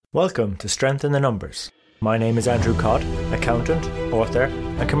Welcome to Strength in the Numbers. My name is Andrew Codd, accountant, author,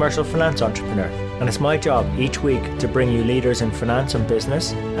 and commercial finance entrepreneur, and it's my job each week to bring you leaders in finance and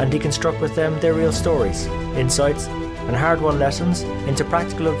business and deconstruct with them their real stories, insights, and hard-won lessons into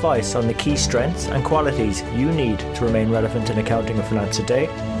practical advice on the key strengths and qualities you need to remain relevant in accounting and finance today,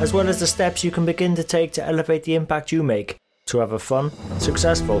 as well as the steps you can begin to take to elevate the impact you make to have a fun,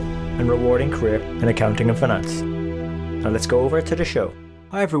 successful, and rewarding career in accounting and finance. Now let's go over to the show.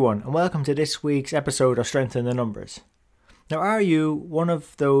 Hi everyone, and welcome to this week's episode of Strength in the Numbers. Now, are you one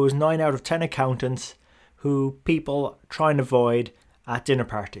of those 9 out of 10 accountants who people try and avoid at dinner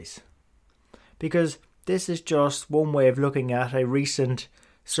parties? Because this is just one way of looking at a recent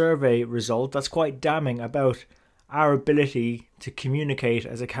survey result that's quite damning about our ability to communicate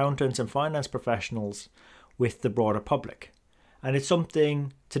as accountants and finance professionals with the broader public. And it's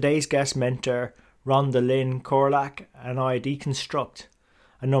something today's guest mentor, Rhonda Lynn Corlack, and I deconstruct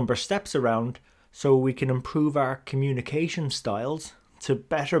a number of steps around so we can improve our communication styles to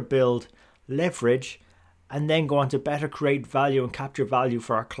better build leverage and then go on to better create value and capture value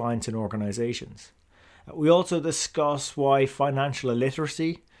for our clients and organizations. We also discuss why financial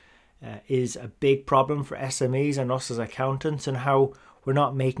illiteracy is a big problem for SMEs and us as accountants, and how we're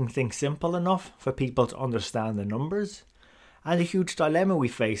not making things simple enough for people to understand the numbers, and a huge dilemma we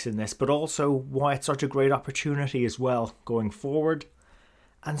face in this, but also why it's such a great opportunity as well going forward.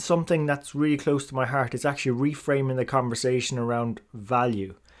 And something that's really close to my heart is actually reframing the conversation around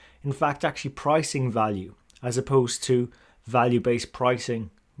value. In fact, actually pricing value as opposed to value-based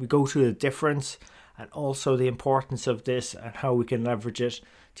pricing. We go through the difference and also the importance of this and how we can leverage it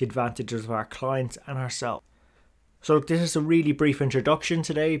to advantages of our clients and ourselves. So this is a really brief introduction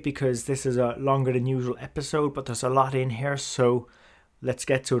today because this is a longer than usual episode, but there's a lot in here, so let's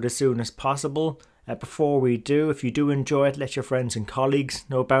get to it as soon as possible. Before we do, if you do enjoy it, let your friends and colleagues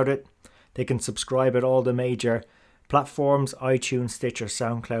know about it. They can subscribe at all the major platforms: iTunes, Stitcher,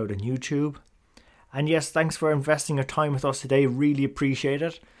 SoundCloud, and YouTube. And yes, thanks for investing your time with us today. Really appreciate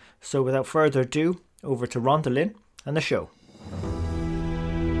it. So without further ado, over to Rhonda Lynn and the show.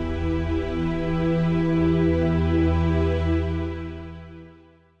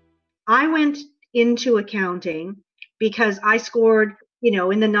 I went into accounting because I scored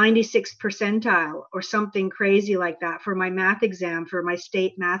in the 96th percentile or something crazy like that for my math exam, for my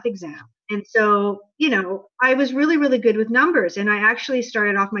state math exam. And so, I was really, really good with numbers. And I actually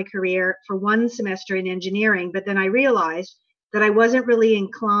started off my career for one semester in engineering, but then I realized that I wasn't really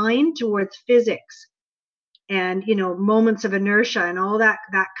inclined towards physics and, moments of inertia and all that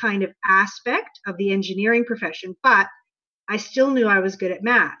kind of aspect of the engineering profession. But I still knew I was good at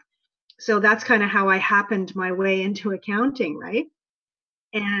math. So that's kind of how I happened my way into accounting, right?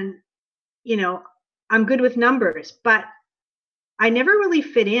 And, I'm good with numbers, but I never really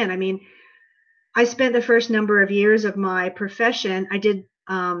fit in. I mean, I spent the first number of years of my profession. I did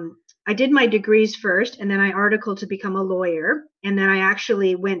my degrees first, and then I articled to become a lawyer. And then I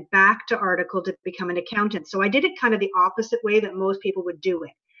actually went back to article to become an accountant. So I did it kind of the opposite way that most people would do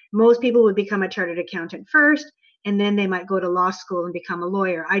it. Most people would become a chartered accountant first, and then they might go to law school and become a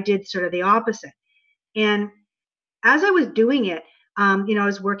lawyer. I did sort of the opposite. And as I was doing it, I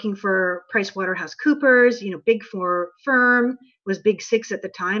was working for PricewaterhouseCoopers, Big Four firm, was Big Six at the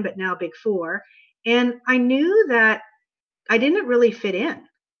time, but now Big Four. And I knew that I didn't really fit in.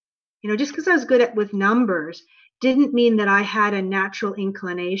 Just because I was good with numbers didn't mean that I had a natural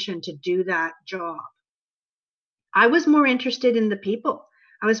inclination to do that job. I was more interested in the people.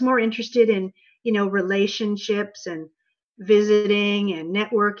 I was more interested in, relationships and visiting and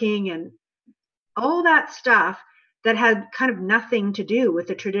networking and all that stuff that had kind of nothing to do with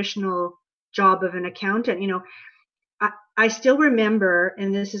the traditional job of an accountant. I still remember,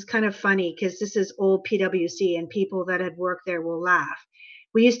 and this is kind of funny because this is old PwC and people that had worked there will laugh.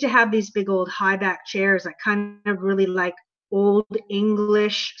 We used to have these big old high back chairs that kind of really like old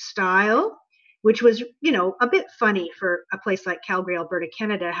English style, which was, a bit funny for a place like Calgary, Alberta,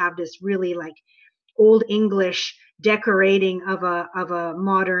 Canada, to have this really like old English decorating of a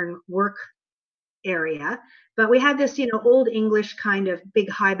modern work area. But we had this, old English kind of big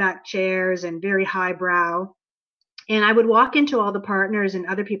high back chairs and very highbrow. And I would walk into all the partners and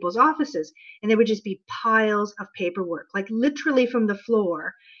other people's offices, and there would just be piles of paperwork, like literally from the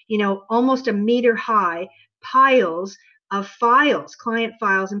floor, almost a meter high piles of files, client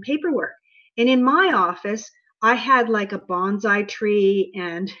files and paperwork. And in my office, I had like a bonsai tree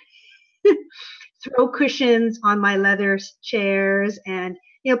and throw cushions on my leather chairs. And,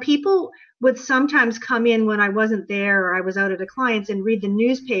 people would sometimes come in when I wasn't there or I was out at a client's and read the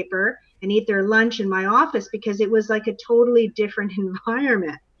newspaper and eat their lunch in my office because it was like a totally different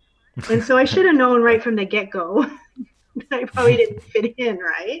environment. And so I should have known right from the get-go that I probably didn't fit in,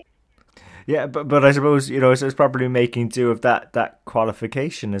 right? Yeah, but I suppose, it's probably making do of that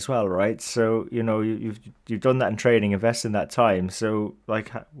qualification as well, right? So, you've done that in training, invested in that time. So,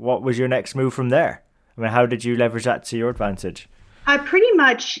 like, what was your next move from there? I mean, how did you leverage that to your advantage? I pretty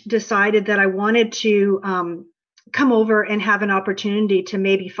much decided that I wanted to come over and have an opportunity to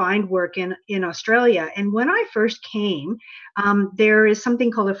maybe find work in Australia. And when I first came, there is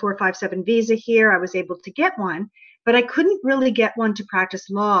something called a 457 visa here. I was able to get one, but I couldn't really get one to practice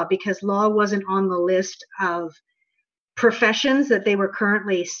law because law wasn't on the list of professions that they were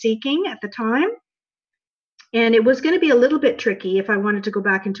currently seeking at the time. And it was going to be a little bit tricky if I wanted to go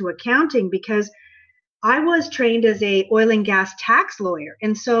back into accounting because I was trained as a oil and gas tax lawyer.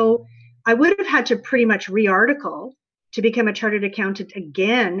 And so I would have had to pretty much re-article to become a chartered accountant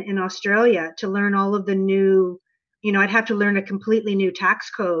again in Australia to learn all of the new, I'd have to learn a completely new tax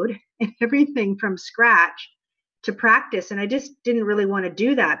code and everything from scratch to practice. And I just didn't really want to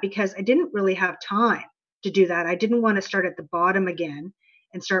do that because I didn't really have time to do that. I didn't want to start at the bottom again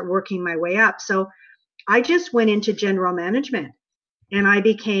and start working my way up. So I just went into general management. And I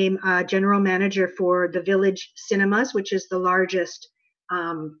became a general manager for the Village Cinemas, which is the largest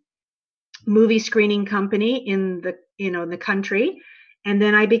movie screening company in the country. And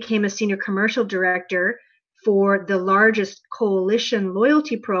then I became a senior commercial director for the largest coalition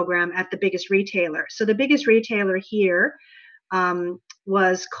loyalty program at the biggest retailer. So the biggest retailer here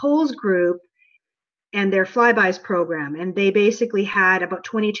was Kohl's Group and their Flybuys program. And they basically had about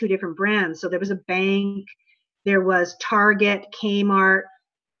 22 different brands. So there was a bank, there was Target, Kmart,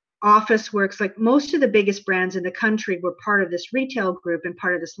 Officeworks, like most of the biggest brands in the country were part of this retail group and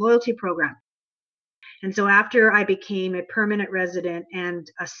part of this loyalty program. And so after I became a permanent resident and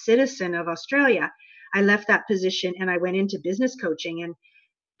a citizen of Australia, I left that position and I went into business coaching. And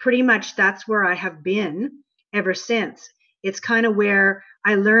pretty much that's where I have been ever since. It's kind of where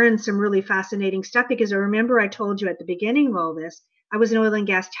I learned some really fascinating stuff because I remember I told you at the beginning of all this, I was an oil and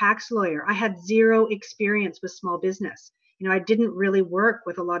gas tax lawyer. I had zero experience with small business. I didn't really work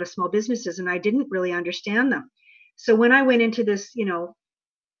with a lot of small businesses and I didn't really understand them. So when I went into this,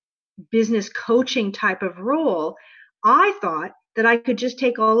 business coaching type of role, I thought that I could just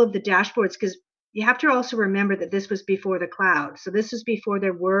take all of the dashboards because you have to also remember that this was before the cloud. So this was before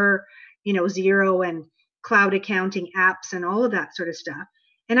there were, Xero and cloud accounting apps and all of that sort of stuff.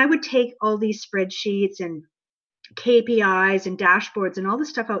 And I would take all these spreadsheets and KPIs and dashboards and all this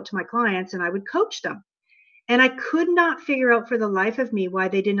stuff out to my clients and I would coach them. And I could not figure out for the life of me why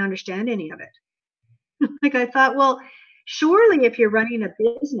they didn't understand any of it. Like I thought, well, surely if you're running a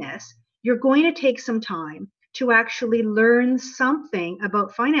business, you're going to take some time to actually learn something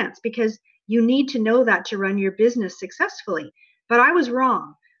about finance because you need to know that to run your business successfully. But I was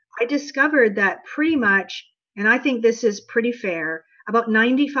wrong. I discovered that pretty much, and I think this is pretty fair, about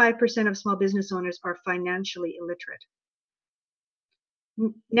 95% of small business owners are financially illiterate.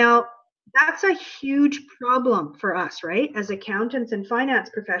 Now, that's a huge problem for us, right? As accountants and finance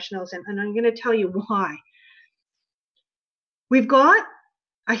professionals, and I'm going to tell you why. We've got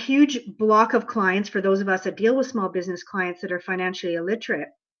a huge block of clients for those of us that deal with small business clients that are financially illiterate.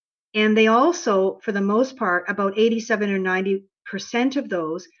 And they also, for the most part, about 87 or 90% of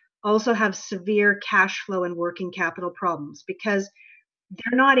those also have severe cash flow and working capital problems because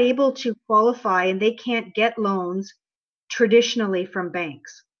they're not able to qualify and they can't get loans traditionally from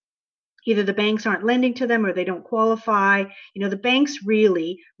banks. Either the banks aren't lending to them or they don't qualify. The banks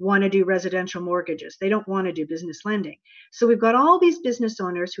really want to do residential mortgages. They don't want to do business lending. So we've got all these business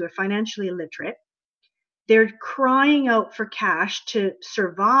owners who are financially illiterate. They're crying out for cash to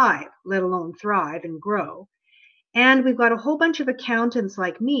survive, let alone thrive and grow. And we've got a whole bunch of accountants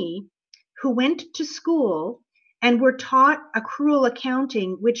like me who went to school and were taught accrual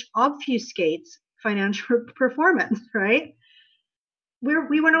accounting, which obfuscates financial performance, right?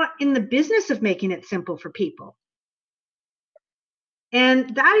 We were not in the business of making it simple for people.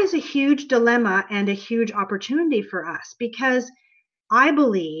 And that is a huge dilemma and a huge opportunity for us because I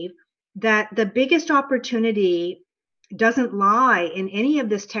believe that the biggest opportunity doesn't lie in any of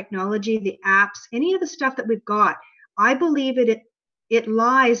this technology, the apps, any of the stuff that we've got. I believe it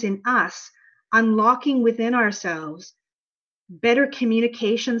lies in us unlocking within ourselves better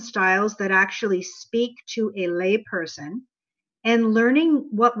communication styles that actually speak to a layperson and learning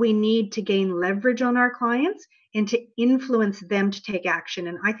what we need to gain leverage on our clients and to influence them to take action.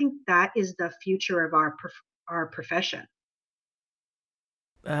 And I think that is the future of our profession.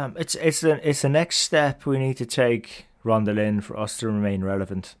 It's the next step we need to take, Rhonda Lynn, for us to remain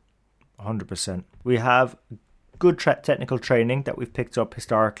relevant. 100%. We have good technical training that we've picked up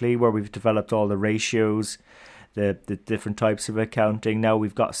historically, where we've developed all the ratios, the different types of accounting. Now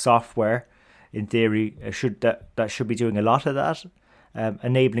we've got software. In theory, that should be doing a lot of that,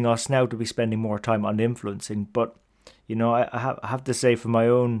 enabling us now to be spending more time on influencing. But I have to say, from my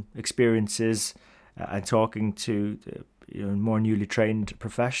own experiences and talking to more newly trained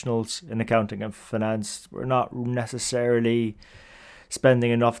professionals in accounting and finance, we're not necessarily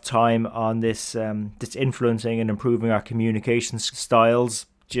spending enough time on this influencing and improving our communication styles.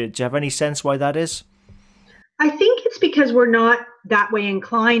 Do you have any sense why that is? I think it's because we're not that way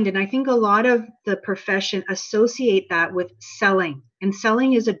inclined. And I think a lot of the profession associate that with selling. And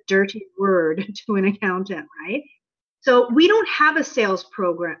selling is a dirty word to an accountant, right? So we don't have a sales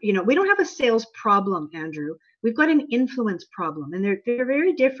program. We don't have a sales problem, Andrew. We've got an influence problem, and they're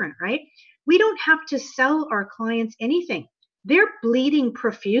very different, right? We don't have to sell our clients anything. They're bleeding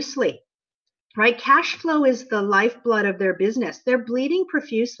profusely, right? Cash flow is the lifeblood of their business. They're bleeding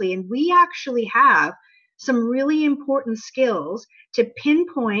profusely, and we actually have some really important skills to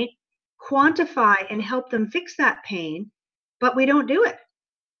pinpoint, quantify, and help them fix that pain, but we don't do it.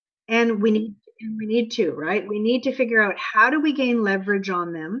 And we need to, right? We need to figure out, how do we gain leverage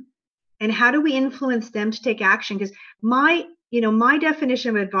on them, and how do we influence them to take action? Because my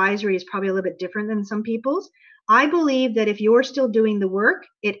definition of advisory is probably a little bit different than some people's. I believe that if you're still doing the work,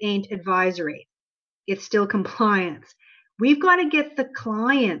 it ain't advisory. It's still compliance. We've got to get the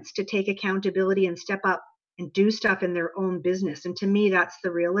clients to take accountability and step up and do stuff in their own business. And to me, that's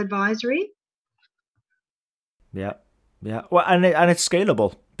the real advisory. Yeah. Well, and it's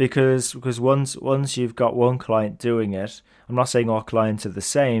scalable, because once you've got one client doing it, I'm not saying all clients are the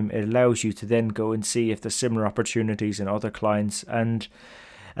same. It allows you to then go and see if there's similar opportunities in other clients, and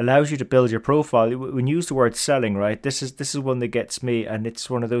allows you to build your profile. When you use the word selling, right, this is one that gets me, and it's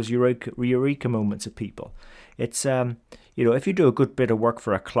one of those eureka moments of people. It's if you do a good bit of work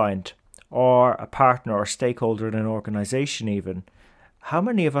for a client or a partner or stakeholder in an organization, even, how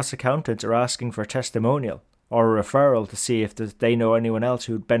many of us accountants are asking for a testimonial or a referral to see if they know anyone else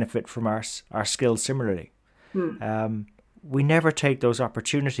who would benefit from our skills similarly? We never take those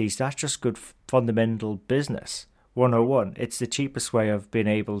opportunities. That's just good fundamental business 101. It's the cheapest way of being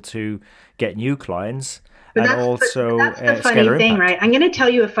able to get new clients, but and also that's the funny thing, right? I'm going to tell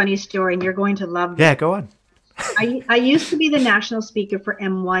you a funny story, and you're going to love this. Yeah, go on. I used to be the national speaker for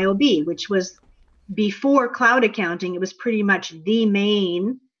MYOB, which was, before cloud accounting, it was pretty much the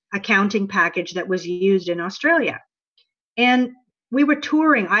main accounting package that was used in Australia. And we were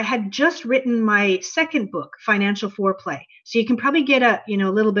touring. I had just written my second book, Financial Foreplay. So you can probably get a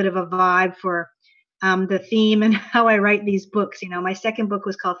little bit of a vibe for the theme and how I write these books. My second book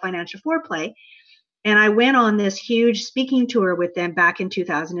was called Financial Foreplay. And I went on this huge speaking tour with them back in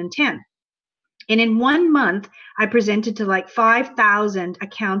 2010. And in 1 month, I presented to like 5,000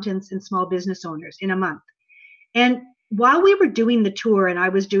 accountants and small business owners in a month. And while we were doing the tour, and I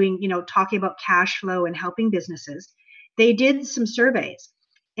was doing, talking about cash flow and helping businesses, they did some surveys.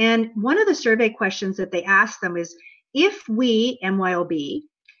 And one of the survey questions that they asked them is, if we, MYOB,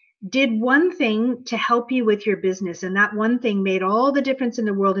 did one thing to help you with your business, and that one thing made all the difference in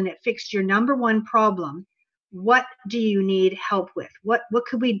the world, and it fixed your number one problem, what do you need help with? What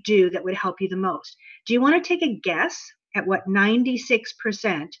could we do that would help you the most? Do you want to take a guess at what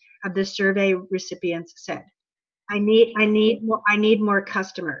 96% of the survey recipients said? I need more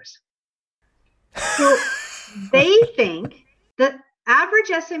customers. So they think the average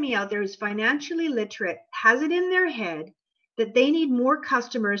SME out there who's financially literate has it in their head that they need more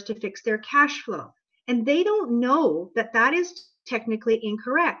customers to fix their cash flow. And they don't know that that is technically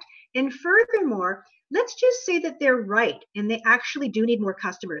incorrect. And furthermore, let's just say that they're right and they actually do need more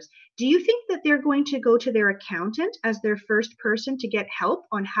customers. Do you think that they're going to go to their accountant as their first person to get help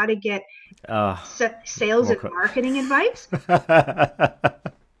on how to get sales and marketing advice?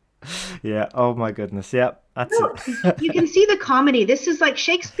 Yeah. Oh my goodness. Yeah. That's it. You can see the comedy. This is like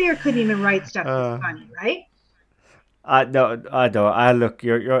Shakespeare couldn't even write stuff that's funny, right? I don't. Look,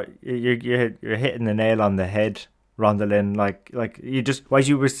 you're hitting the nail on the head, Rhonda-Lynn. Like you just, as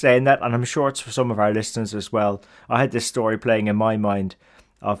you were saying that, and I'm sure it's for some of our listeners as well. I had this story playing in my mind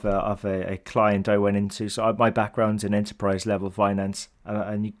of a client I went into. So my background's in enterprise level finance,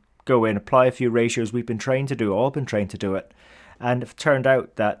 and you go in, apply a few ratios. We've been trained to do, all been trained to do it, and it turned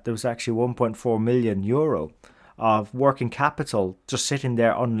out that there was actually 1.4 million euro of working capital just sitting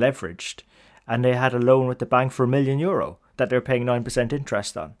there unleveraged. And they had a loan with the bank for €1 million that they're paying 9%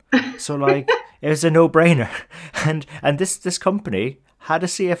 interest on. So like, it was a no-brainer. And this company had a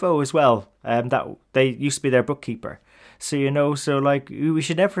CFO as well. That they used to be their bookkeeper. So so like, we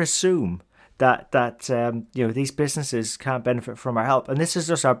should never assume that these businesses can't benefit from our help, and this is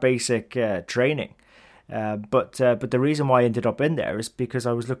just our basic training. But the reason why I ended up in there is because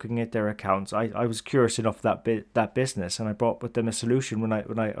I was looking at their accounts. I was curious enough that business, and I brought with them a solution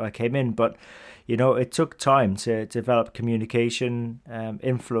when I came in. But it took time to develop communication,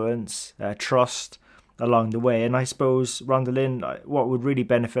 influence, trust along the way. And I suppose, Rhonda, what would really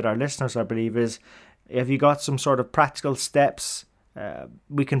benefit our listeners, I believe, is have you got some sort of practical steps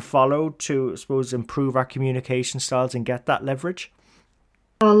we can follow to, I suppose, improve our communication styles and get that leverage?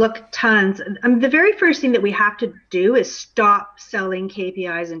 Oh, look, tons. The very first thing that we have to do is stop selling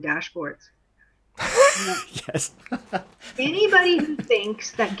KPIs and dashboards. Yes. Anybody who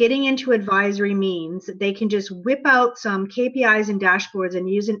thinks that getting into advisory means that they can just whip out some KPIs and dashboards and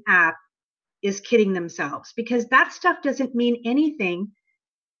use an app is kidding themselves, because that stuff doesn't mean anything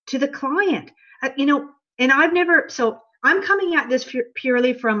to the client. And I'm coming at this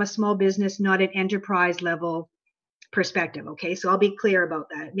purely from a small business, not an enterprise level perspective. Okay. So I'll be clear about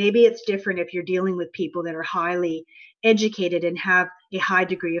that. Maybe it's different if you're dealing with people that are highly educated and have a high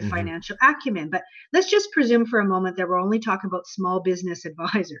degree of financial acumen. But let's just presume for a moment that we're only talking about small business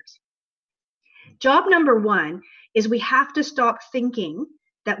advisors. Job number one is we have to stop thinking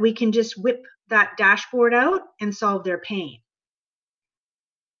that we can just whip that dashboard out and solve their pain.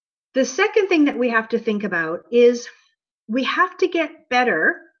 The second thing that we have to think about is we have to get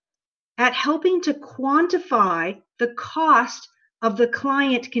better at helping to quantify the cost of the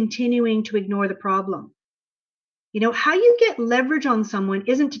client continuing to ignore the problem. How you get leverage on someone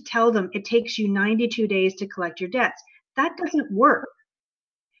isn't to tell them it takes you 92 days to collect your debts. That doesn't work,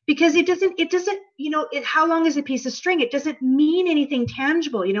 because it doesn't, how long is a piece of string? It doesn't mean anything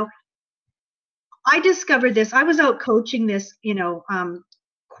tangible. I discovered this. I was out coaching this,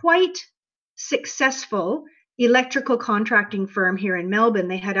 quite successful electrical contracting firm here in Melbourne.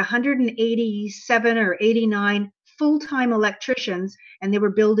 They had 187 or 89 full-time electricians, and they were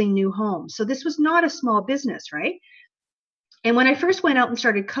building new homes. So this was not a small business, right? And when I first went out and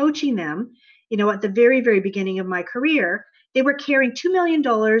started coaching them, at the very, very beginning of my career, they were carrying $2 million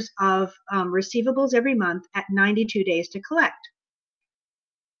of receivables every month at 92 days to collect.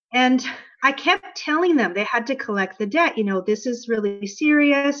 And I kept telling them they had to collect the debt. This is really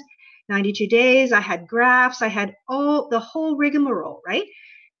serious. 92 days. I had graphs. I had the whole rigmarole, right?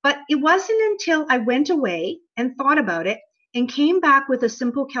 But it wasn't until I went away and thought about it and came back with a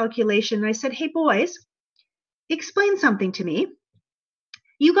simple calculation. And I said, hey, boys, explain something to me.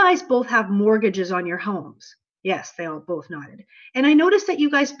 You guys both have mortgages on your homes. Yes, they all both nodded. And I noticed that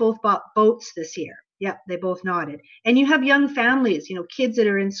you guys both bought boats this year. Yep, they both nodded. And you have young families, kids that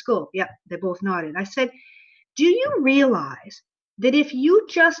are in school. Yep, they both nodded. I said, do you realize that if you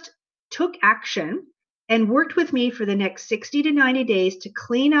just took action and worked with me for the next 60 to 90 days to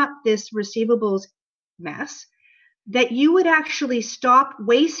clean up this receivables mess, that you would actually stop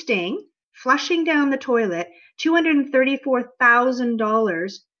flushing down the toilet,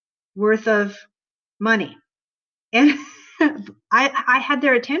 $234,000 worth of money? And I had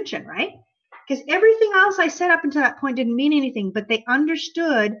their attention, right? Because everything else I said up until that point didn't mean anything, but they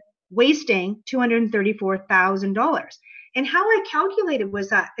understood wasting $234,000. And how I calculated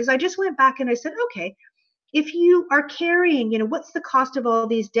is I just went back and I said, okay, if you are carrying, what's the cost of all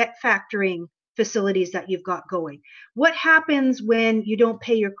these debt factoring facilities that you've got going? What happens when you don't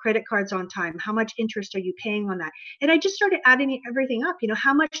pay your credit cards on time? How much interest are you paying on that? And I just started adding everything up.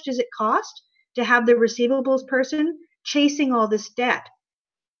 How much does it cost to have the receivables person chasing all this debt?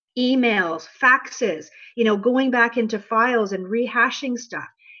 Emails, faxes, going back into files and rehashing stuff.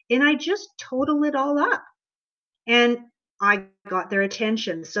 And I just total it all up. And I got their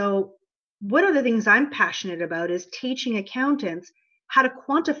attention. So one of the things I'm passionate about is teaching accountants how to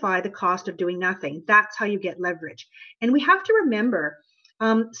quantify the cost of doing nothing. That's how you get leverage. And we have to remember,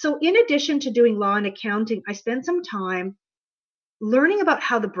 so in addition to doing law and accounting, I spent some time learning about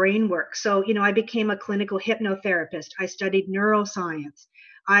how the brain works. So, I became a clinical hypnotherapist. I studied neuroscience.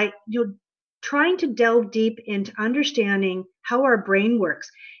 Trying to delve deep into understanding how our brain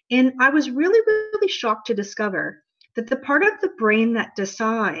works. And I was really, really shocked to discover that the part of the brain that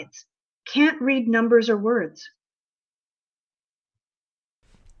decides can't read numbers or words.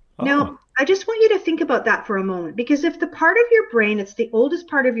 Oh. Now, I just want you to think about that for a moment, because if the part of your brain, it's the oldest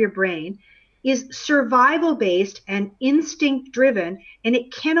part of your brain, is survival based and instinct driven, and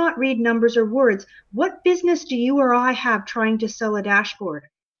it cannot read numbers or words, what business do you or I have trying to sell a dashboard?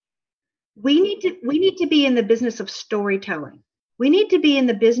 We need to be in the business of storytelling. We need to be in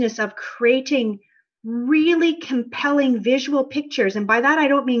the business of creating really compelling visual pictures. And by that, I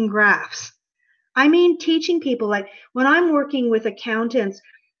don't mean graphs. I mean teaching people, like when I'm working with accountants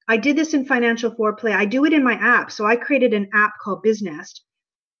I did this in Financial Foreplay. I do it in my app. So I created an app called BizNest.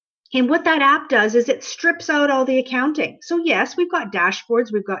 And what that app does is it strips out all the accounting. So yes, we've got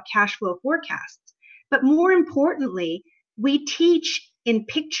dashboards, we've got cash flow forecasts, but more importantly, we teach in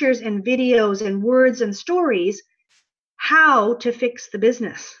pictures and videos and words and stories how to fix the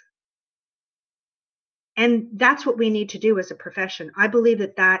business. And that's what we need to do as a profession. I believe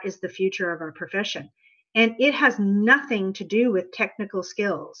that that is the future of our profession. And it has nothing to do with technical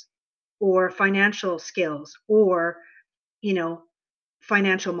skills or financial skills or,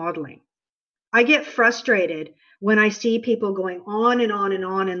 financial modeling. I get frustrated when I see people going on and on and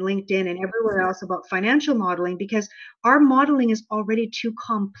on in LinkedIn and everywhere else about financial modeling, because our modeling is already too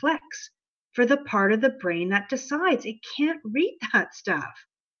complex for the part of the brain that decides. It can't read that stuff.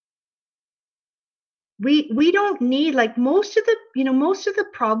 We don't need, like, most of the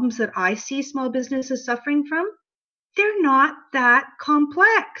problems that I see small businesses suffering from, they're not that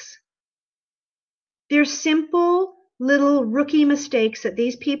complex. They're simple little rookie mistakes that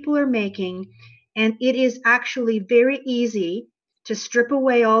these people are making, and it is actually very easy to strip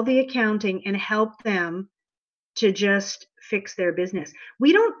away all the accounting and help them to just fix their business.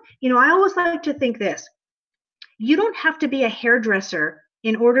 We don't, I always like to think this. You don't have to be a hairdresser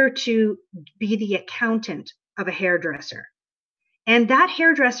in order to be the accountant of a hairdresser. And that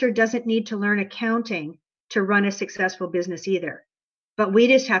hairdresser doesn't need to learn accounting to run a successful business either. But we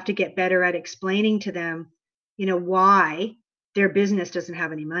just have to get better at explaining to them, why their business doesn't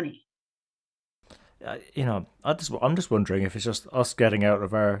have any money. I'm just wondering if it's just us getting out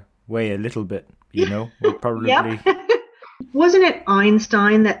of our way a little bit, We're probably... Yep. Wasn't it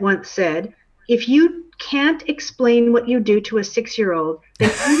Einstein that once said, if you can't explain what you do to a 6-year-old,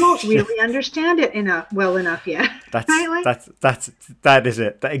 then you won't really understand it well enough yet. That is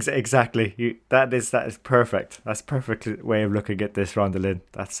it. Exactly. That is perfect. That's a perfect way of looking at this, Rhonda Lynn.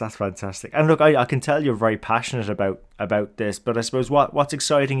 That's fantastic. And look, I can tell you're very passionate about this, but I suppose what's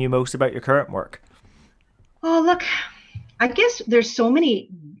exciting you most about your current work? Oh, look, I guess there's so many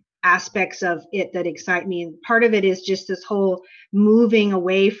aspects of it that excite me. And part of it is just this whole moving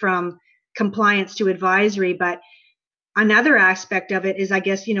away from compliance to advisory. But another aspect of it is, I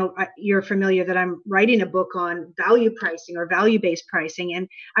guess, you're familiar that I'm writing a book on value pricing or value-based pricing. And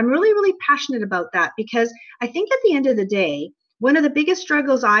I'm really, really passionate about that, because I think at the end of the day, one of the biggest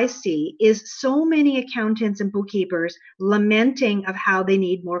struggles I see is so many accountants and bookkeepers lamenting of how they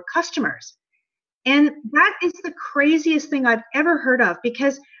need more customers. And that is the craziest thing I've ever heard of,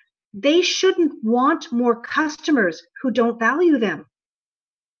 because they shouldn't want more customers who don't value them.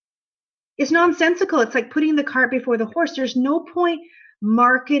 It's nonsensical. It's like putting the cart before the horse. There's no point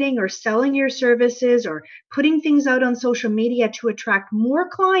marketing or selling your services or putting things out on social media to attract more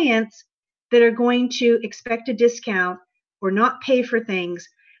clients that are going to expect a discount or not pay for things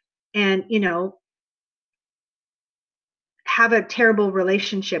and, have a terrible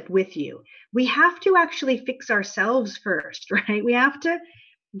relationship with you. We have to actually fix ourselves first, right? We have to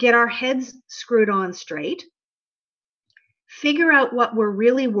get our heads screwed on straight, figure out what we're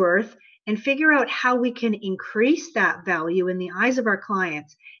really worth, and figure out how we can increase that value in the eyes of our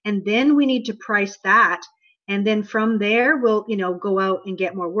clients. And then we need to price that. And then from there, we'll, go out and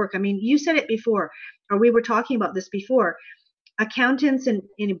get more work. I mean, you said it before, or we were talking about this before. Accountants and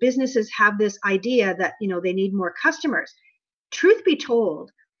businesses have this idea that, they need more customers. Truth be told,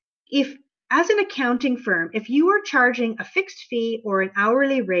 if as an accounting firm, if you are charging a fixed fee or an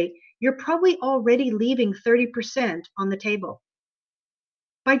hourly rate, you're probably already leaving 30% on the table.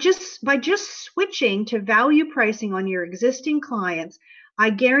 By just switching to value pricing on your existing clients, I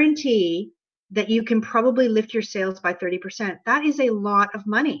guarantee that you can probably lift your sales by 30%. That is a lot of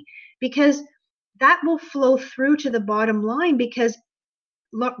money, because that will flow through to the bottom line, because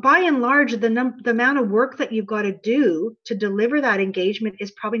by and large, the amount of work that you've got to do to deliver that engagement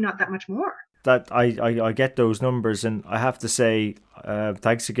is probably not that much more. That I get those numbers, and I have to say,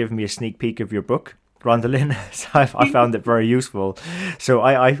 thanks for giving me a sneak peek of your book, Rhonda Lynn. I found it very useful. So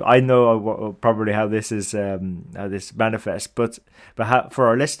I know probably how this is how this manifests, but for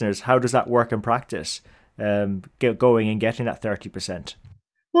our listeners, how does that work in practice? Going and getting that 30%.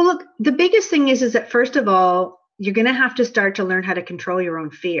 Well, look, the biggest thing is that first of all, you're going to have to start to learn how to control your own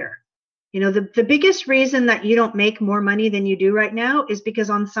fear. The biggest reason that you don't make more money than you do right now is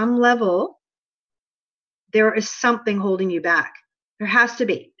because on some level, there is something holding you back. There has to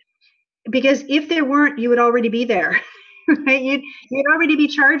be. Because if there weren't, you would already be there. Right? You'd already be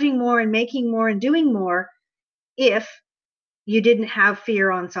charging more and making more and doing more if you didn't have fear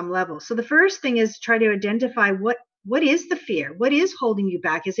on some level. So the first thing is try to identify what is the fear? What is holding you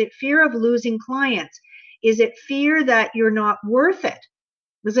back? Is it fear of losing clients? Is it fear that you're not worth it?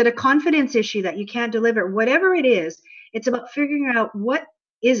 Was it a confidence issue that you can't deliver? Whatever it is, it's about figuring out what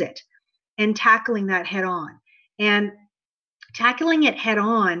is it and tackling that head on. And tackling it head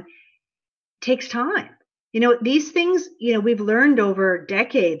on takes time. These things, we've learned over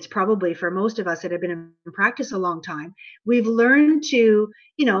decades, probably for most of us that have been in practice a long time, we've learned to,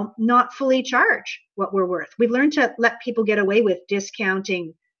 not fully charge what we're worth. We've learned to let people get away with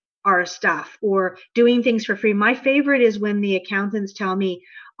discounting our stuff or doing things for free. My favorite is when the accountants tell me,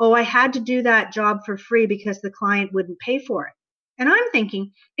 oh, I had to do that job for free because the client wouldn't pay for it. And I'm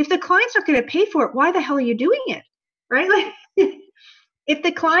thinking, if the client's not going to pay for it, why the hell are you doing it? Right? Like, if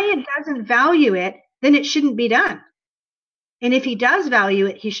the client doesn't value it, then it shouldn't be done. And if he does value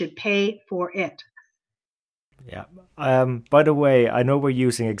it, he should pay for it. Yeah. By the way, I know we're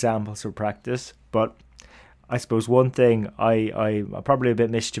using examples for practice, but I suppose one thing I'm probably a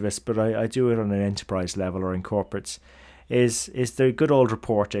bit mischievous, but I do it on an enterprise level or in corporates, is the good old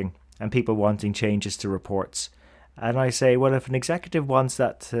reporting and people wanting changes to reports. And I say, well, if an executive wants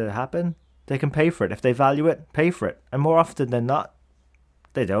that to happen, they can pay for it. If they value it, pay for it. And more often than not,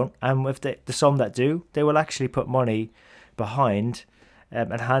 they don't. And if the some that do, they will actually put money behind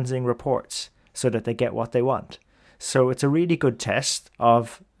enhancing reports so that they get what they want. So it's a really good test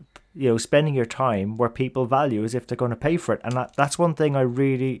of spending your time where people value as if they're going to pay for it. And that's one thing I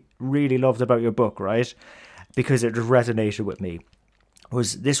really, really loved about your book, right? Because it resonated with me,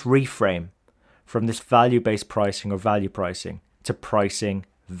 was this reframe from this value-based pricing or value pricing to pricing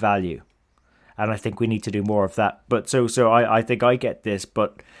value. And I think we need to do more of that. But so I think I get this,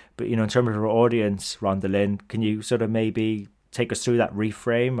 but in terms of our audience, Rhonda Lynn, can you sort of maybe take us through that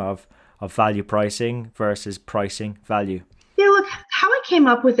reframe of value pricing versus pricing value? Yeah, look, how I came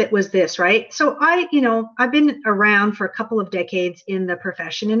up with it was this, right? So I've been around for a couple of decades in the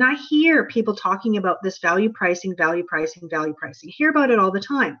profession, and I hear people talking about this value pricing, value pricing, value pricing. I hear about it all the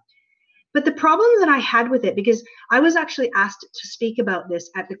time. But the problem that I had with it, because I was actually asked to speak about this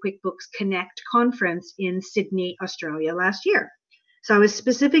at the QuickBooks Connect conference in Sydney, Australia last year. So I was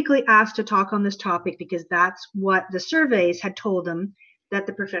specifically asked to talk on this topic because that's what the surveys had told them that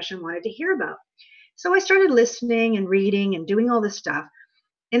the profession wanted to hear about. So I started listening and reading and doing all this stuff.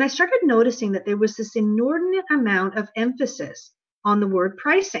 And I started noticing that there was this inordinate amount of emphasis on the word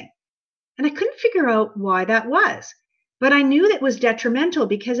pricing. And I couldn't figure out why that was. But I knew that was detrimental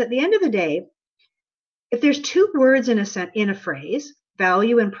because at the end of the day, if there's two words in a phrase,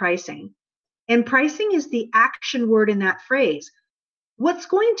 value and pricing is the action word in that phrase, what's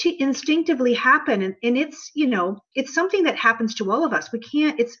going to instinctively happen, and it's, it's something that happens to all of us.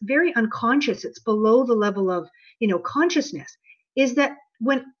 It's very unconscious. It's below the level of, consciousness, is that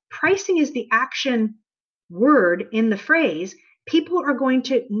when pricing is the action word in the phrase, people are going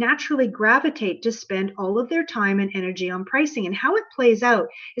to naturally gravitate to spend all of their time and energy on pricing. And how it plays out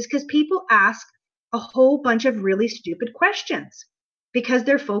is because people ask a whole bunch of really stupid questions because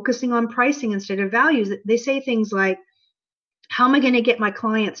they're focusing on pricing instead of values. They say things like, how am I going to get my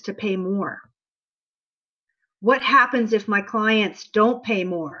clients to pay more? What happens if my clients don't pay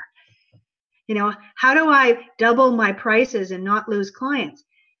more? How do I double my prices and not lose clients?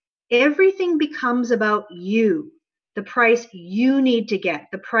 Everything becomes about you. The price you need to get,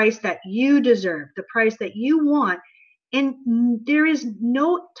 the price that you deserve, the price that you want. And there is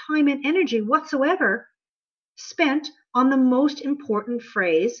no time and energy whatsoever spent on the most important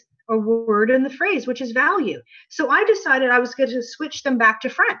phrase or word in the phrase, which is value. So I decided I was going to switch them back to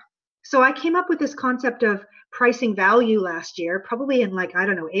front. So I came up with this concept of pricing value last year, probably in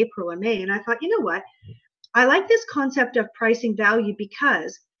April or May. And I thought, you know what? I like this concept of pricing value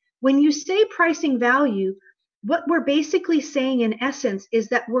because when you say pricing value, what we're basically saying in essence is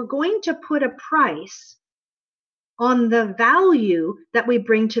that we're going to put a price on the value that we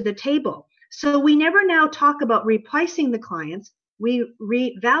bring to the table. So we never now talk about repricing the clients, we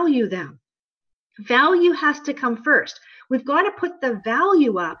revalue them. Value has to come first. We've got to put the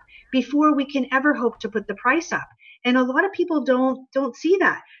value up before we can ever hope to put the price up. And a lot of people don't see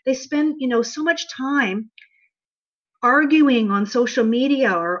that. They spend, so much time arguing on social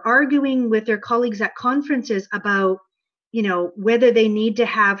media or arguing with their colleagues at conferences about, whether they need to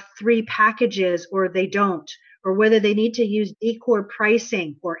have 3 packages or they don't, or whether they need to use decor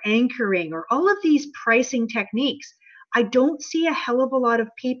pricing or anchoring or all of these pricing techniques. I don't see a hell of a lot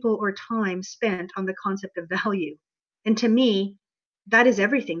of people or time spent on the concept of value. And to me, that is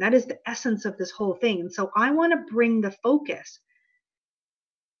everything. That is the essence of this whole thing. And so I want to bring the focus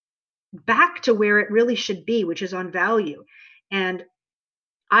back to where it really should be, which is on value. And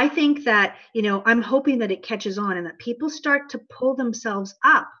I think that, I'm hoping that it catches on and that people start to pull themselves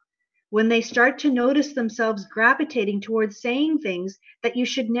up when they start to notice themselves gravitating towards saying things that you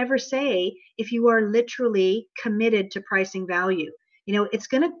should never say if you are literally committed to pricing value.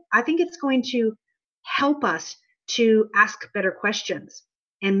 I think it's going to help us to ask better questions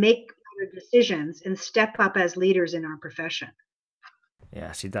and make better decisions and step up as leaders in our profession.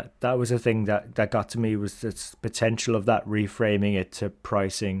 Yeah, see, that was a thing that got to me, was this potential of that reframing it to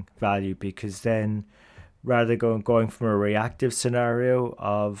pricing value, because then rather than going from a reactive scenario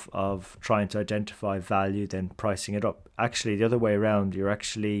of trying to identify value, then pricing it up, actually the other way around, you're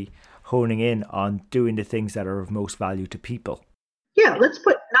actually honing in on doing the things that are of most value to people. Yeah, let's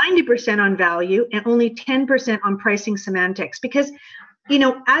put 90% on value and only 10% on pricing semantics. Because,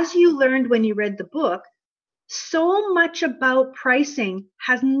 as you learned when you read the book, so much about pricing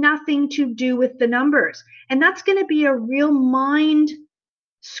has nothing to do with the numbers. And that's going to be a real mind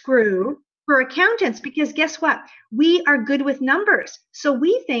screw for accountants, because guess what? We are good with numbers. So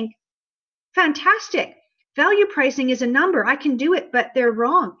we think, fantastic, value pricing is a number. I can do it, but they're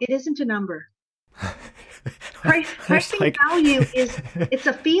wrong. It isn't a number. Pricing value it's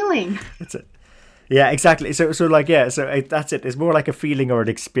a feeling. Yeah, exactly. So that's it. It's more like a feeling or an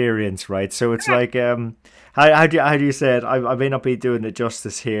experience, right? So it's like, how do you say it? I may not be doing it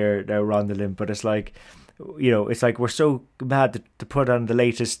justice here now, Rhonda, but it's like, it's like we're so mad to put on the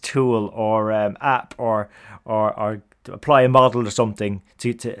latest tool or app or to apply a model or something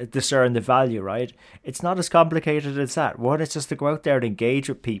to discern the value, right? It's not as complicated as that. One is just to go out there and engage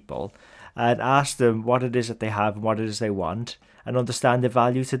with people and ask them what it is that they have and what it is they want, and understand the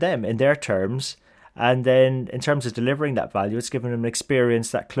value to them in their terms. And then in terms of delivering that value, it's giving them an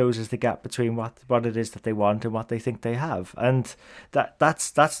experience that closes the gap between what it is that they want and what they think they have. And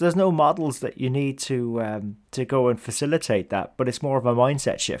that's there's no models that you need to go and facilitate that, but it's more of a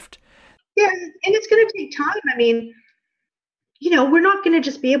mindset shift. Yeah, and it's going to take time. I mean, we're not going to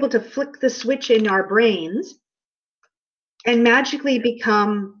just be able to flick the switch in our brains and magically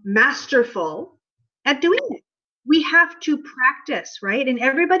become masterful at doing it. We have to practice, right? And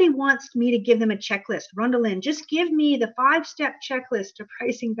everybody wants me to give them a checklist. Rhonda, just give me the 5-step checklist to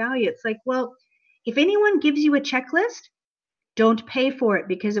pricing value. It's like, well, if anyone gives you a checklist, don't pay for it,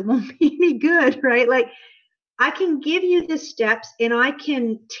 because it won't be any good, right? Like, I can give you the steps and I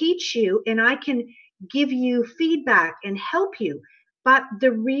can teach you and I can give you feedback and help you. But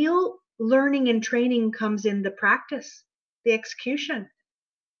the real learning and training comes in the practice, the execution.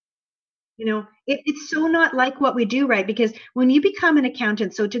 It's so not like what we do, right? Because when you become an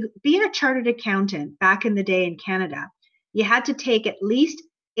accountant, so to be a chartered accountant back in the day in Canada, you had to take at least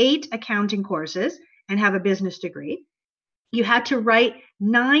 8 accounting courses and have a business degree. You had to write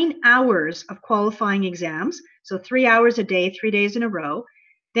 9 hours of qualifying exams, so 3 hours a day, 3 days in a row.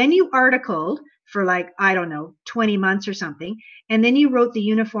 Then you articled for 20 months or something. And then you wrote the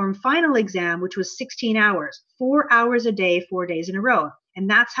uniform final exam, which was 16 hours, 4 hours a day, 4 days in a row. And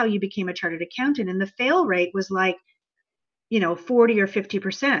that's how you became a chartered accountant. And the fail rate was 40 or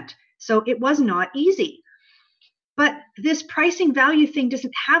 50%. So it was not easy. But this pricing value thing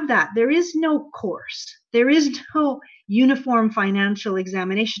doesn't have that. There is no course. There is no uniform financial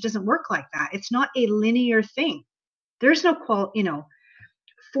examination. It doesn't work like that. It's not a linear thing. There's no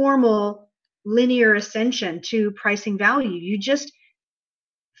formal linear ascension to pricing value. You just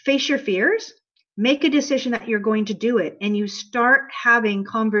face your fears, make a decision that you're going to do it, and you start having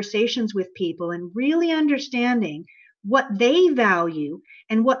conversations with people and really understanding what they value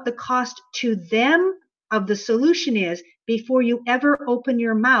and what the cost to them of the solution is before you ever open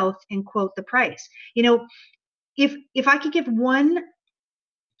your mouth and quote the price. If I could give one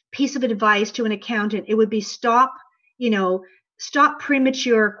piece of advice to an accountant, it would be stop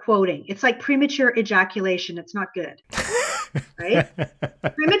premature quoting. It's like premature ejaculation. It's not good. Right?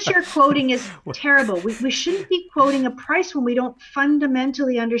 Premature quoting is terrible. We shouldn't be quoting a price when we don't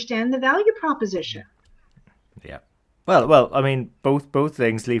fundamentally understand the value proposition. Yeah. Well, I mean, both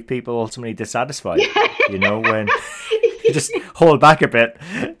things leave people ultimately dissatisfied. When you just hold back a bit,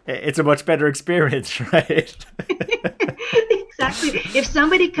 it's a much better experience, right? Exactly. If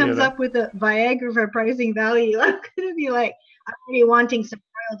somebody comes up with a Viagra for pricing value, I'm going to be like, I'm going to be wanting some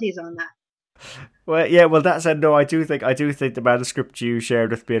royalties on that. Well, yeah. Well, that said, no, I do think the manuscript you shared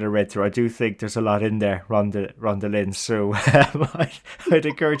with me and I read through, I do think there's a lot in there, Rhonda. So I'd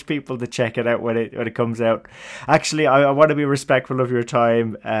encourage people to check it out when it comes out. Actually, I want to be respectful of your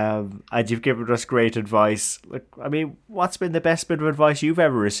time, and you've given us great advice. Look, I mean, what's been the best bit of advice you've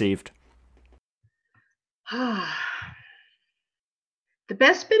ever received? The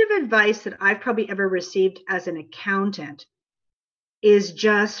best bit of advice that I've probably ever received as an accountant is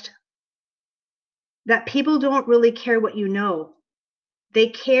just that people don't really care what you know. They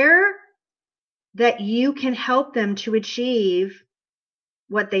care that you can help them to achieve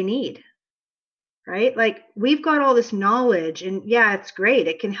what they need, right? Like we've got all this knowledge and yeah, it's great.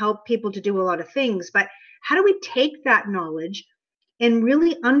 It can help people to do a lot of things, but how do we take that knowledge and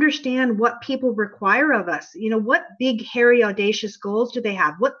really understand what people require of us? You know, what big, hairy, audacious goals do they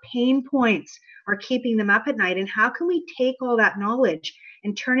have? What pain points are keeping them up at night? And how can we take all that knowledge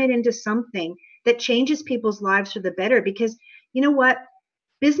and turn it into something that changes people's lives for the better? Because you know what?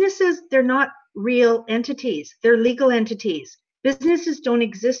 Businesses, they're not real entities, they're legal entities. Businesses don't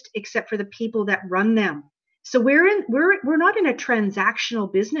exist except for the people that run them. So we're not in a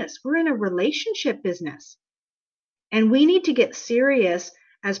transactional business, we're in a relationship business. And we need to get serious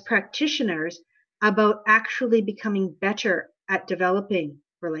as practitioners about actually becoming better at developing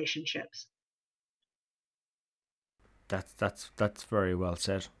relationships. That's very well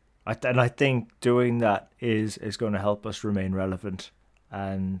said. And I think doing that is going to help us remain relevant,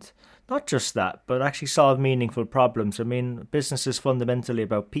 and not just that, but actually solve meaningful problems. I mean, business is fundamentally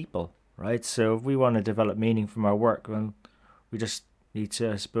about people, right? So if we want to develop meaning from our work, well, we just need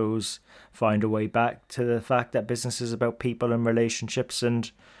to, I suppose, find a way back to the fact that business is about people and relationships,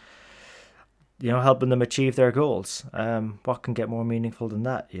 and helping them achieve their goals. What can get more meaningful than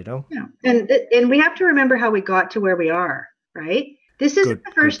that? Yeah, and we have to remember how we got to where we are, right? This isn't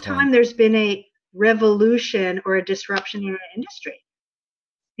the first time there's been a revolution or a disruption in an industry.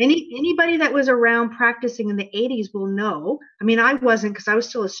 Anybody that was around practicing in the 80s will know. I mean, I wasn't because I was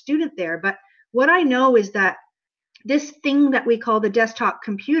still a student there, but what I know is that this thing that we call the desktop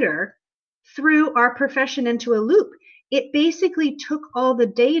computer threw our profession into a loop. It basically took all the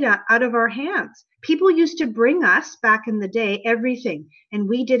data out of our hands. People used to bring us back in the day everything, and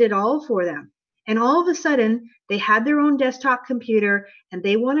we did it all for them. And all of a sudden, they had their own desktop computer and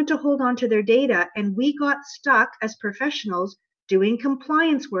they wanted to hold on to their data. And we got stuck as professionals doing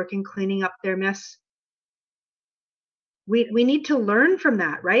compliance work and cleaning up their mess. We need to learn from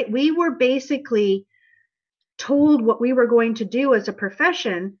that, right? We were basically told what we were going to do as a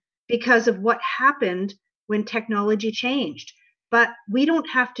profession because of what happened when technology changed. But we don't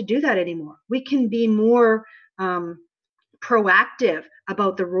have to do that anymore. We can be more proactive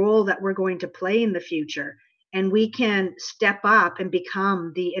about the role that we're going to play in the future. And we can step up and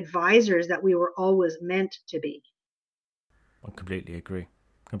become the advisors that we were always meant to be. I completely agree.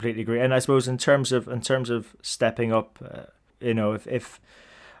 And I suppose in terms of stepping up, if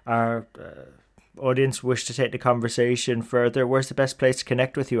our audience wish to take the conversation further, where's the best place to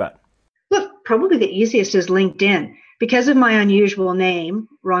connect with you at? Look, probably the easiest is LinkedIn. Because of my unusual name,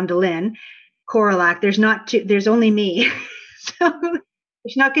 Rhonda Lynn Korolak, there's only me. So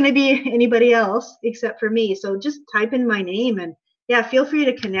there's not going to be anybody else except for me. So just type in my name and yeah, feel free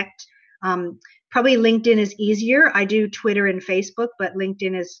to connect. Probably LinkedIn is easier. I do Twitter and Facebook, but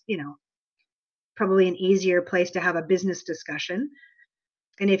LinkedIn is, probably an easier place to have a business discussion.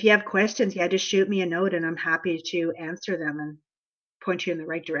 And if you have questions, yeah, just shoot me a note and I'm happy to answer them and point you in the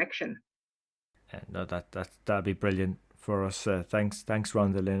right direction. No, that'd be brilliant for us. Thanks,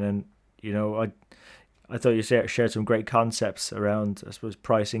 Rhonda Lynn. And I thought you shared some great concepts around, I suppose,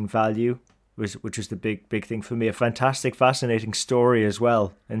 pricing value, which is the big thing for me. A fantastic, fascinating story as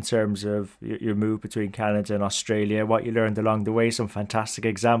well in terms of your move between Canada and Australia, what you learned along the way, some fantastic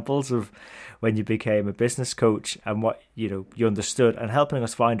examples of when you became a business coach and what you understood, and helping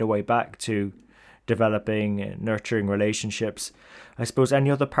us find a way back to developing and nurturing relationships. I suppose,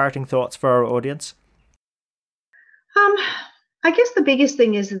 any other parting thoughts for our audience? I guess the biggest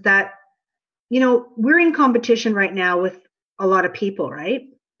thing is that, we're in competition right now with a lot of people, right?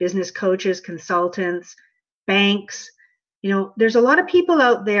 Business coaches, consultants, banks. There's a lot of people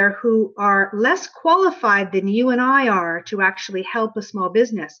out there who are less qualified than you and I are to actually help a small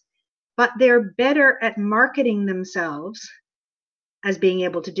business, but they're better at marketing themselves as being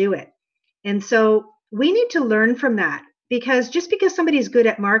able to do it. And so we need to learn from that, because just because somebody's good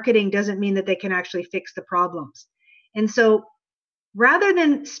at marketing doesn't mean that they can actually fix the problems. And so rather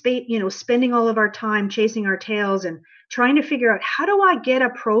than spending all of our time chasing our tails and trying to figure out how do I get a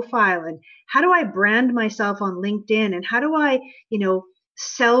profile and how do I brand myself on LinkedIn and how do I,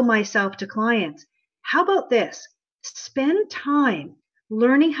 sell myself to clients, how about this? Spend time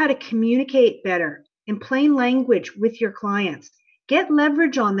learning how to communicate better in plain language with your clients. Get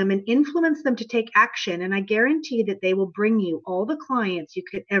leverage on them and influence them to take action. And I guarantee that they will bring you all the clients you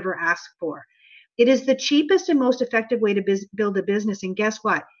could ever ask for. It is the cheapest and most effective way to build a business. And guess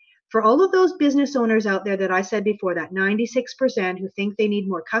what? For all of those business owners out there that I said before, that 96% who think they need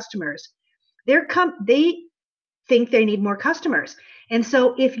more customers, they think they need more customers. And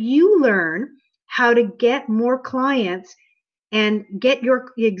so if you learn how to get more clients and get your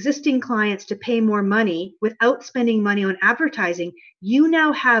existing clients to pay more money without spending money on advertising, you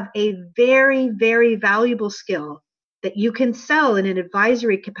now have a very, very valuable skill that you can sell in an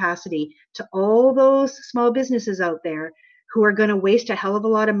advisory capacity to all those small businesses out there who are going to waste a hell of a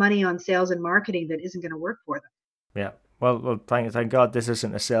lot of money on sales and marketing that isn't going to work for them. Yeah. Well, thank God this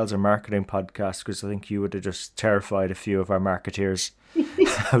isn't a sales or marketing podcast, because I think you would have just terrified a few of our marketeers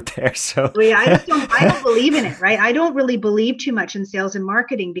out there. So well, yeah, I don't believe in it, right? I don't really believe too much in sales and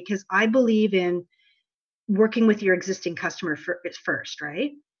marketing, because I believe in working with your existing customer first,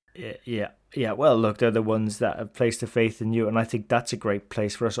 right? Yeah. Well, look, they're the ones that have placed their faith in you, and I think that's a great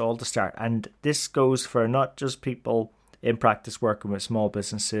place for us all to start. And this goes for not just people in practice working with small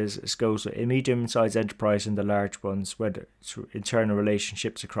businesses. It goes with a medium-sized enterprise and the large ones, whether it's internal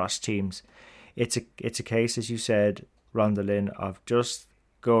relationships across teams. It's a case, as you said, Rhonda Lynn, of just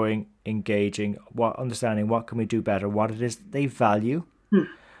going, engaging, understanding what can we do better, what it is they value,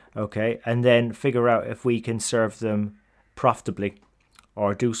 okay, and then figure out if we can serve them profitably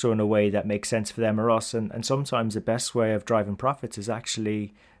or do so in a way that makes sense for them or us. And sometimes the best way of driving profits is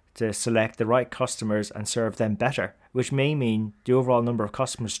actually to select the right customers and serve them better, which may mean the overall number of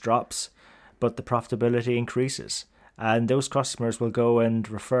customers drops, but the profitability increases. And those customers will go and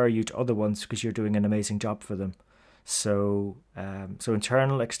refer you to other ones because you're doing an amazing job for them. So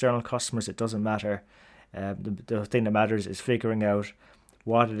internal, external customers, it doesn't matter. The thing that matters is figuring out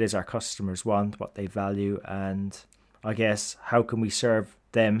what it is our customers want, what they value, and I guess how can we serve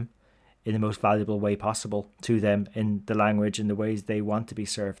them in the most valuable way possible to them in the language and the ways they want to be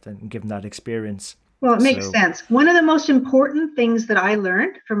served, and give them that experience. Well, it makes sense. One of the most important things that I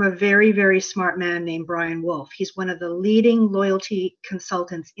learned from a very, very smart man named Brian Wolf, he's one of the leading loyalty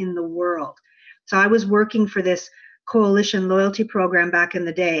consultants in the world. So I was working for this coalition loyalty program back in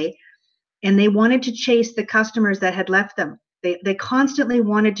the day, and they wanted to chase the customers that had left them. They constantly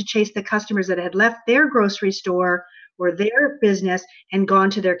wanted to chase the customers that had left their grocery store or their business and gone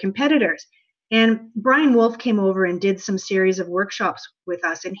to their competitors. And Brian Wolf came over and did some series of workshops with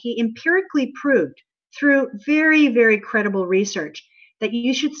us, and he empirically proved through very, very credible research that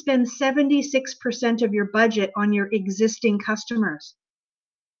you should spend 76% of your budget on your existing customers.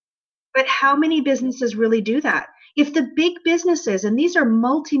 But how many businesses really do that? If the big businesses, and these are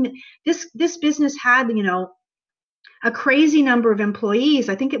this business had, a crazy number of employees.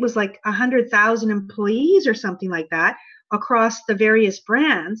 I think it was like 100,000 employees or something like that across the various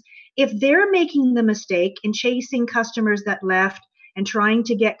brands. If they're making the mistake in chasing customers that left and trying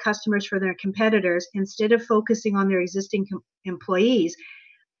to get customers for their competitors instead of focusing on their existing employees,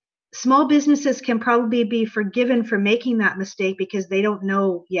 small businesses can probably be forgiven for making that mistake because they don't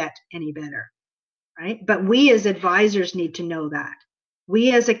know yet any better, right? But we as advisors need to know that.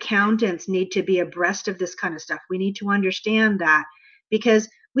 We as accountants need to be abreast of this kind of stuff. We need to understand that, because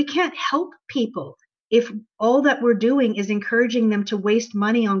we can't help people if all that we're doing is encouraging them to waste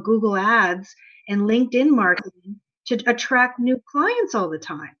money on Google Ads and LinkedIn marketing to attract new clients all the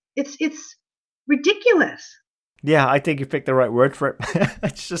time. It's ridiculous. Yeah, I think you picked the right word for it.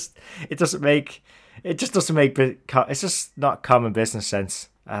 It's just not common business sense.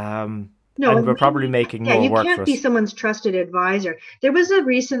 No, and we're probably making more work for us. You can't be someone's trusted advisor. There was a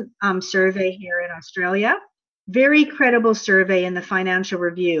recent survey here in Australia, very credible survey in the Financial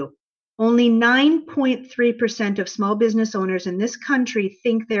Review. Only 9.3% of small business owners in this country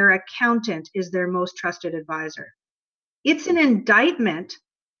think their accountant is their most trusted advisor. It's an indictment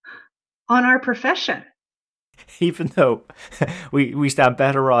on our profession. Even though we stand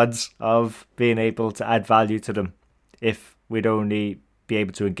better odds of being able to add value to them if we'd only be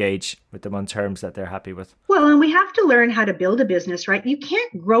able to engage with them on terms that they're happy with. Well, and we have to learn how to build a business, right? You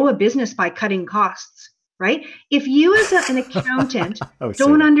can't grow a business by cutting costs, right? If you as an accountant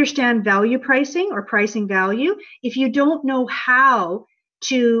don't understand value pricing or pricing value, if you don't know how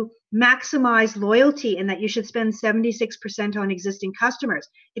to maximize loyalty and that you should spend 76% on existing customers,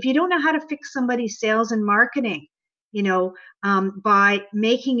 if you don't know how to fix somebody's sales and marketing, by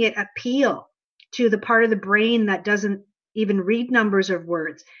making it appeal to the part of the brain that doesn't even read numbers or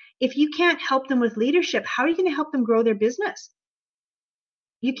words. If you can't help them with leadership, how are you going to help them grow their business?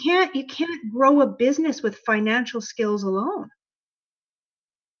 You can't grow a business with financial skills alone.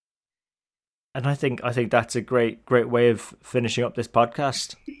 And I think that's a great way of finishing up this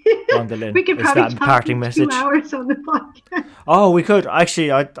podcast. We could probably talk for 2 hours on the podcast. Oh, we could.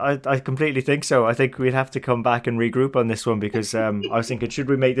 Actually, I completely think so. I think we'd have to come back and regroup on this one because I was thinking, should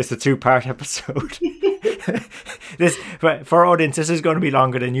we make this a 2-part episode? This for our audience, this is going to be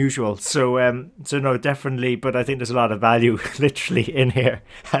longer than usual. So no, definitely. But I think there's a lot of value literally in here,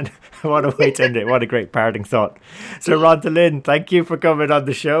 and what a way to end it! What a great parting thought. So Rhonda Lynn, thank you for coming on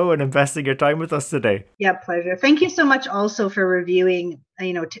the show and investing your time with us today. Yeah, pleasure. Thank you so much also for reviewing.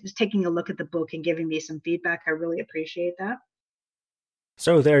 Taking a look at the book and giving me some feedback. I really appreciate that.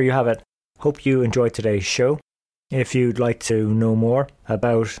 So there you have it. Hope you enjoyed today's show. If you'd like to know more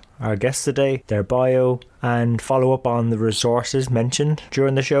about our guests today, their bio, and follow up on the resources mentioned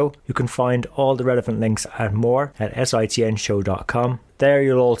during the show, you can find all the relevant links and more at sitnshow.com. There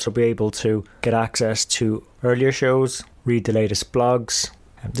you'll also be able to get access to earlier shows, read the latest blogs.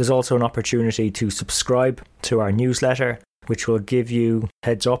 There's also an opportunity to subscribe to our newsletter, which will give you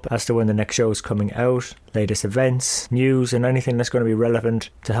heads up as to when the next show is coming out, latest events, news, and anything that's going to be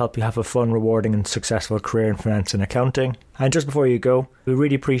relevant to help you have a fun, rewarding and successful career in finance and accounting. And just before you go, we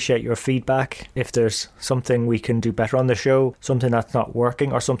really appreciate your feedback. If there's something we can do better on the show, something that's not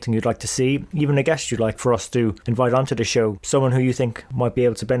working, or something you'd like to see, even a guest you'd like for us to invite onto the show, someone who you think might be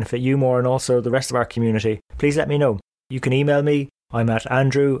able to benefit you more and also the rest of our community, please let me know. You can email me. I'm at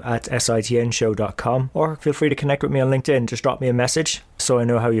andrew@sitnshow.com, or feel free to connect with me on LinkedIn. Just drop me a message so I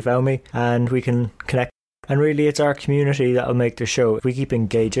know how you found me and we can connect. And really, it's our community that'll make the show. If we keep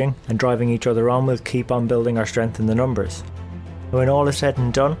engaging and driving each other on, we'll keep on building our strength in the numbers. When all is said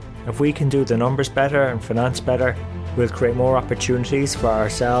and done, if we can do the numbers better and finance better, we'll create more opportunities for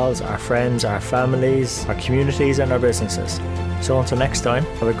ourselves, our friends, our families, our communities and our businesses. So until next time,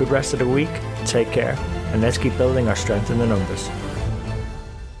 have a good rest of the week, take care, and let's keep building our strength in the numbers.